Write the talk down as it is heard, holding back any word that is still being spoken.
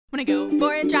I go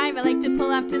for a drive, I like to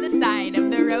pull off to the side of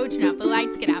the road, turn out the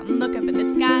lights, get out and look up at the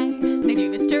sky. And I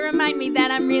do this to remind me that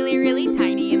I'm really, really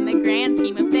tiny in the grand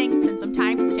scheme of things, and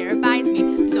sometimes it terrifies me,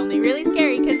 but it's only really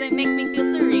scary because it makes me feel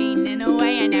serene in a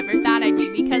way I never thought I'd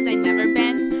be, because I'd never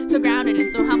been so grounded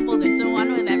and so humbled and so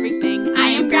one with everything. I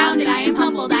am grounded, I am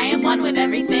humbled, I am one with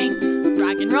everything.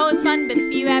 Rock and roll is fun, but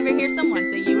if you ever hear someone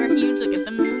say you are huge, look at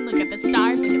the moon, look at the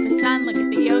stars, look at the sun, look at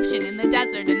the ocean and the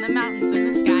desert and the mountains and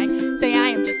the sky. Say I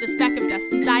am just a speck of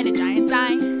dust inside a giant's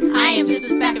eye. I am just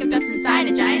a speck of dust inside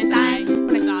a giant's eye.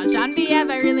 When I saw Genevieve,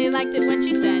 I really liked it when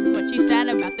she said what she said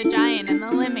about the giant and the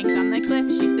lemmings on the cliff.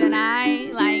 She said, I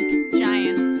like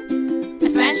giants,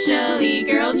 especially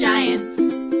girl giants,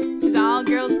 'cause all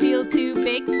girls feel too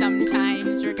big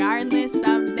sometimes, regardless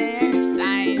of their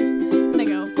size. When I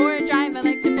go for a drive, I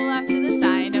like to pull off to the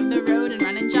side of the road and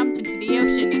run and jump into the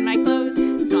ocean in my clothes.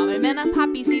 I'm smaller than a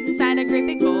poppy seed inside a great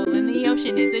big bowl, and the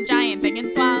ocean is a giant that can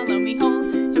swallow me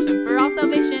whole. So I swim for all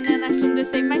salvation and I swim to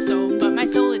save my soul, but my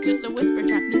soul is just a whisper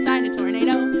trapped inside a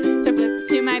tornado. So I flip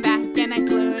to my back and I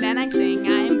float and I sing.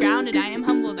 I am grounded, I am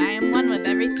humbled, I am one with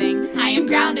everything. I am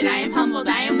grounded, I am humbled,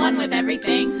 I am one with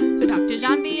everything. So I talked to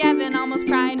Genevieve and almost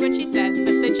cried when she said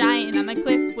that the giant on the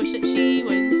cliff wished that she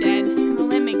was dead, and the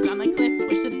lemmings on the cliff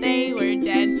wished that they were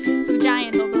dead. So the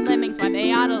giant told the lemmings why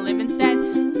they ought to live instead.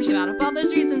 When she thought of all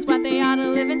those reasons why they ought to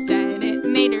live instead, it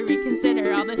made her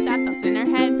reconsider all the sad thoughts in her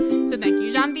head. So thank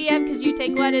you, Genevieve, 'cause you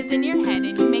take what is in your head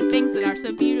and you make things that are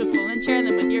so beautiful and share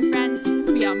them with your friends.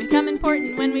 We all become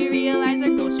important when we realize our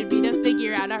goal should be to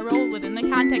figure out our role within the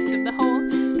context of the whole.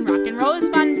 And rock and roll is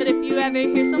fun, but if you ever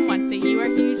hear someone